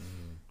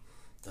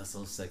 That's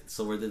so sick.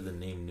 So where did the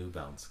name New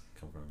Bounce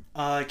come from?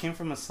 It came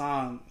from a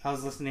song. I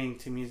was listening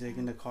to music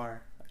in the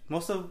car.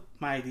 Most of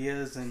my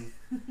ideas and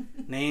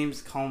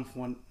names come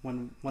from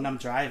when I'm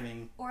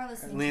driving or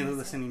listening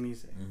to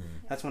music.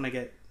 That's when I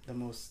get the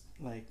most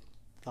like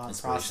thought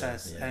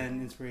process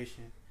and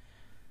inspiration.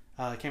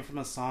 It came from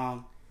a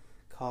song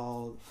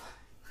called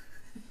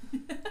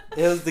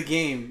it was The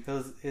Game. It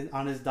was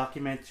on his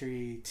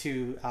Documentary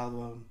 2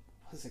 album.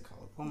 What's it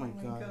called? Oh my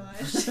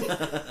gosh.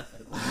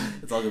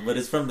 It's all good, but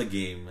it's from The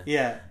Game.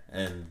 Yeah.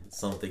 And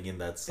something in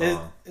that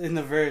song. In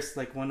the verse,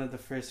 like one of the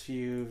first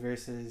few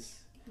verses,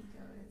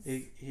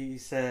 he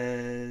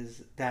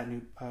says that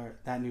new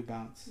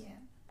bounce. Yeah.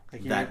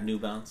 Like that new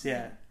bounce?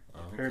 Yeah. Oh,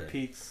 okay. It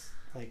repeats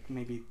like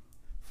maybe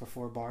for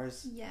 4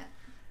 bars. Yeah.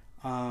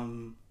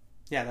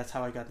 Yeah, that's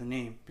how I got the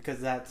name,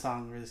 because that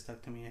song really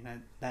stuck to me,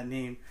 and that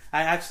name,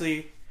 I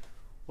actually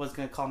was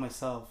gonna call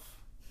myself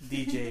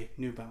DJ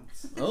New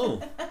Bounce.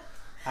 Oh.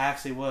 I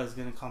actually was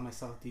gonna call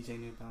myself DJ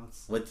New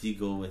Bounce. What do you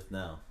go with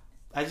now?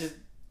 I just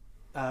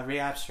Ray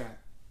Abstract.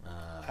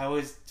 I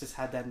always just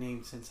had that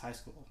name since high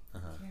school.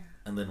 Yeah.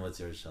 And then what's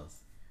yours,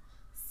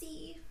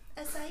 Chelsea?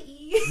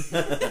 CSIE.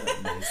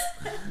 Nice.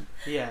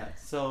 Yeah.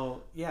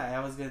 So I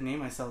was gonna name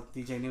myself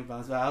DJ New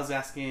Bounce, but I was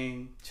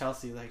asking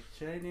Chelsea like,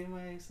 should I name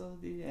myself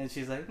DJ? And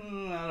she's like,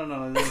 I don't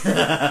know.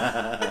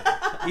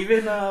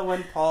 Even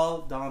when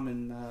Paul, Dom,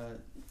 and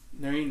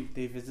Noreen,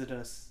 they visited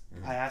us,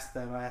 I asked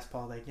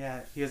Paul like,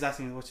 he was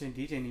asking me what should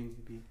DJ name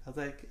to be. I was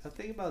like, I'm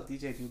thinking about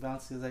DJ New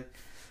Bounce. He was like,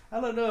 I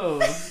don't know.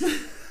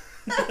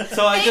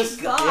 So I just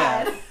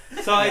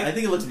So I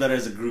think it looks better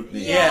as a group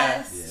name.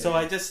 Yes. Yeah. So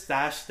I just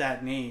stashed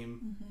that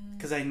name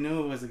because I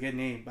knew it was a good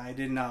name, but I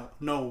did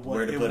not know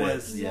what it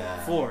was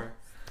for.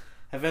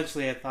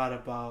 Eventually, I thought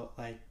about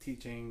like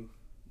teaching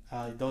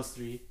those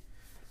 3,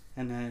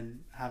 and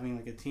then having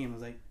like a team. I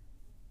was like,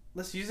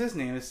 let's use this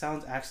name. It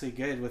sounds actually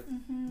good with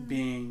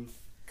being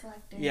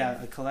collective.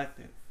 Yeah, a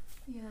collective.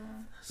 Yeah.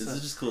 This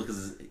is just cool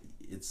because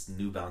it's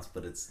New Bounce,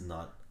 but it's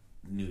not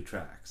new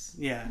tracks.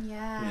 Yeah.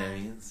 Yeah. You know what I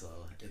mean? So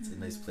it's a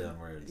nice play on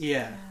words.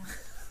 Yeah.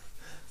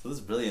 So this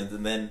is brilliant.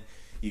 And then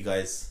you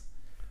guys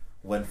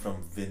went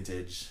from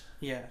vintage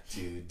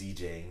to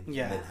DJing and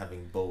then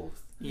having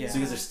both. Yeah. So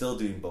you guys are still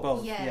doing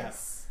both.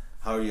 Yes.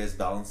 How are you guys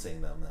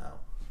balancing them now?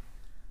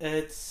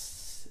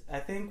 I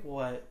think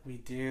what we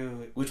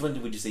do... Which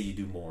one would you say you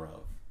do more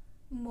of?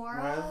 More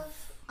of?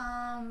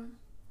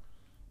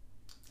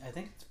 I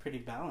think it's pretty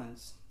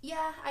balanced.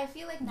 Yeah, I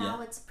feel like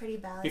now it's pretty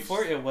balanced.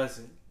 Before it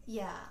wasn't.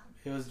 Yeah.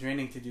 It was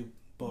draining to do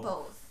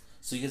both.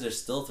 So you guys are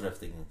still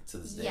thrifting to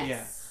this day?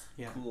 Yes.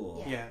 Yeah.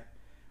 Cool. Yeah.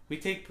 We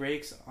take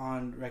breaks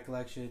on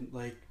Recollection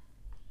like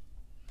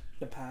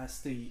the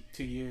past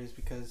 2 years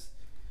because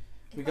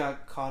we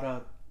got caught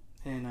up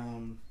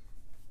in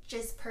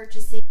just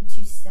purchasing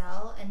to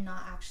sell and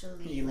not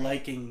actually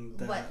liking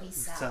what we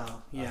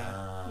sell.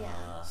 Yeah.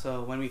 Yeah.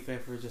 So when we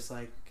thrift, we're just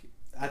like,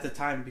 at the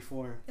time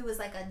before. It was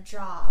like a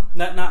job.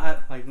 Not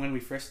at, like when we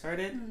first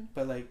started,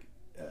 but like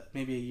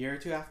maybe a year or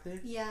two after.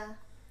 Yeah.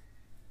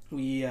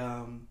 We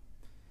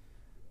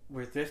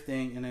were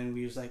thrifting, and then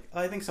we was like, oh,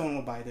 I think someone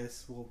will buy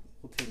this. We'll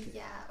take it.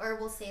 Yeah, or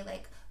we'll say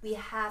like we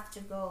have to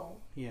go.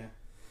 Yeah.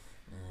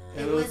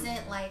 It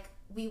wasn't like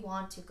we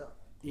want to go.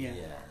 Yeah.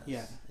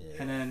 Yeah.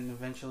 And then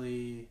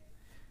eventually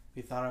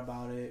we thought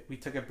about it. We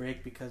took a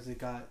break because it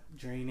got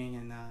draining,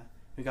 and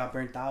we got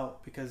burnt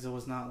out because it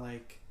was not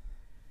like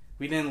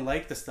we didn't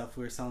like the stuff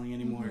we were selling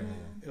anymore.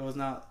 It was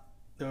not,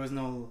 there was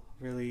no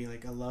really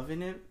like a love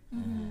in it.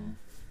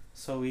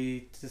 So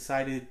we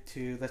decided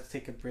to let's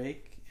take a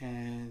break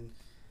and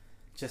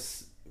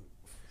just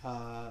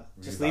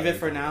leave it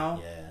for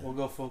now. We'll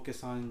go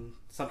focus on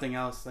something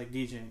else like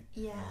DJing.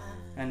 Yeah.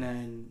 And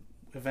then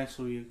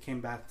eventually we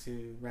came back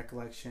to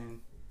Recollection.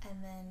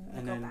 And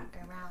then go back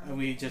around. And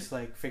we just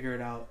like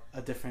figured out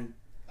a different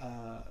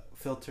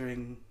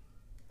filtering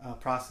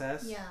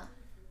process. Yeah.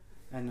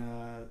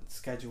 And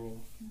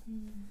schedule.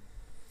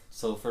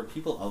 So for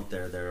people out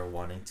there that are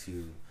wanting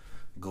to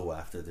go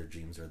after their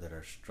dreams or that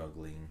are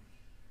struggling,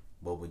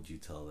 what would you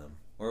tell them?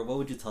 Or what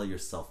would you tell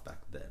yourself back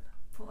then?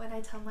 What would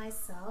I tell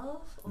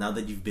myself? Now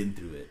that you've been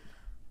through it.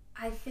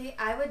 I think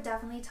I would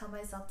definitely tell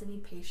myself to be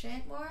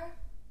patient more.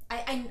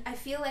 I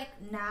feel like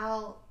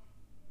now,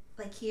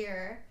 like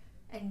here,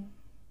 and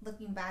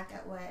looking back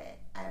at what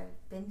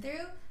I've been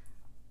through,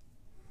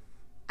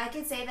 I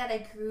could say that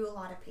I grew a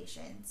lot of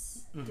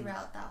patience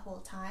throughout that whole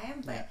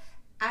time. But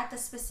at the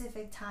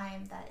specific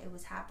time that it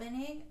was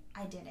happening,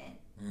 I didn't.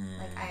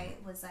 Like, I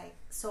was like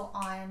so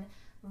on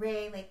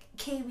Ray, like,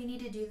 okay, we need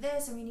to do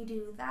this or we need to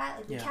do that.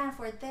 Like, we can't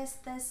afford this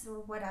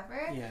or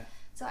whatever. Yeah.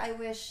 So I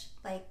wish,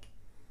 like,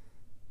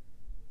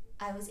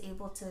 I was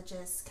able to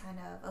just kind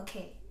of,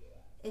 okay,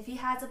 if he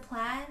has a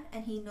plan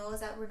and he knows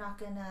that we're not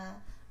gonna,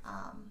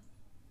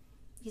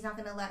 he's not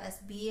gonna let us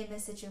be in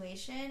this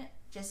situation,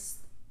 just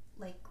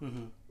like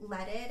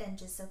let it and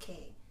just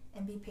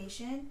and be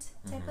patient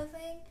type of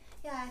thing.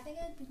 Yeah, I think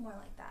it'd be more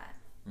like that.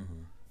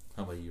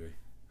 How about you, Ray?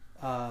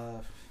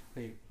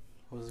 Wait,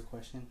 what was the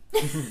question?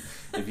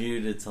 If you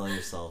were to tell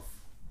yourself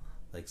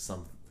like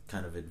some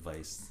kind of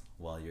advice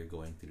while you're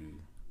going through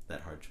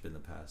that hardship in the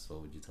past,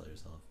 what would you tell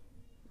yourself?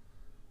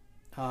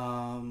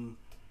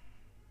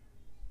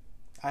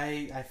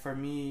 For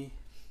me,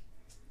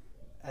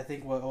 I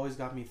think what always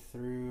got me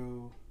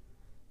through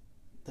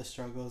the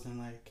struggles and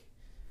like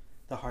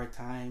the hard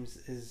times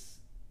is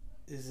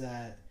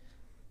that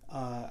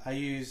I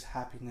use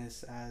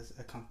happiness as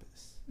a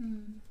compass.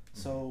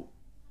 So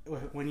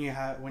when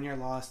you're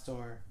lost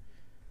or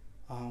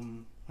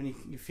when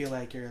you feel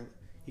like you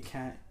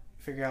can't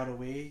figure out a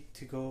way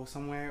to go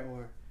somewhere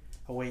or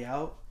a way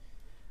out,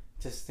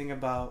 just think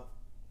about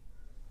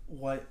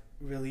what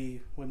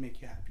really would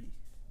make you happy.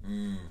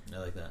 I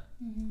like that.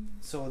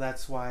 So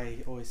that's why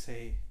I always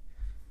say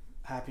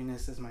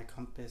happiness is my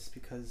compass,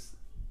 because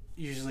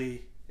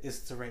usually it's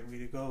the right way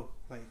to go.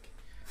 Like,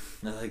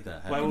 I like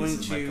that. Why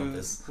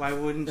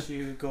wouldn't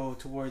you go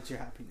towards your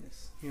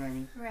happiness? You know what I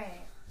mean?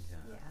 Right. Yeah.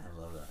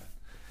 I love that.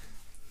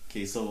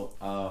 Okay, so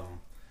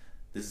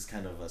this is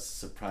kind of a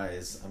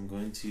surprise. I'm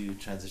going to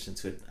transition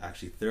to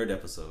actually third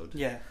episode.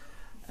 Yeah.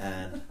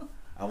 And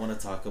I want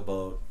to talk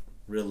about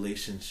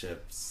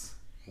relationships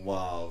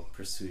while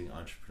pursuing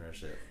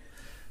entrepreneurship.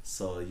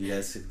 So you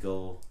guys could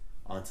go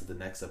on to the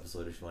next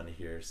episode if you want to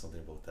hear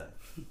something about that.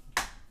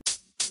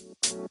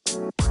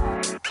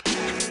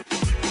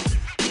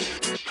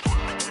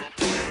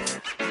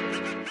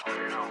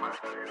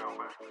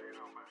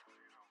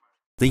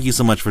 Thank you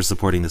so much for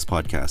supporting this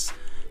podcast.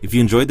 If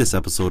you enjoyed this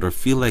episode or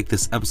feel like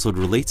this episode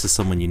relates to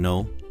someone you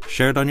know,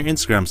 share it on your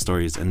Instagram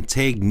stories and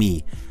tag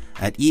me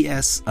at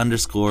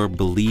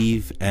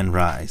ES_believe and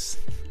rise.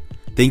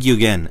 Thank you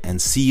again,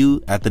 and see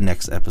you at the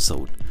next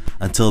episode.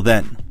 Until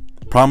then,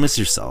 promise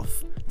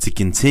yourself to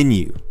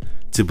continue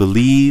to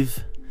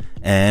believe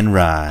and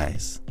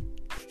rise.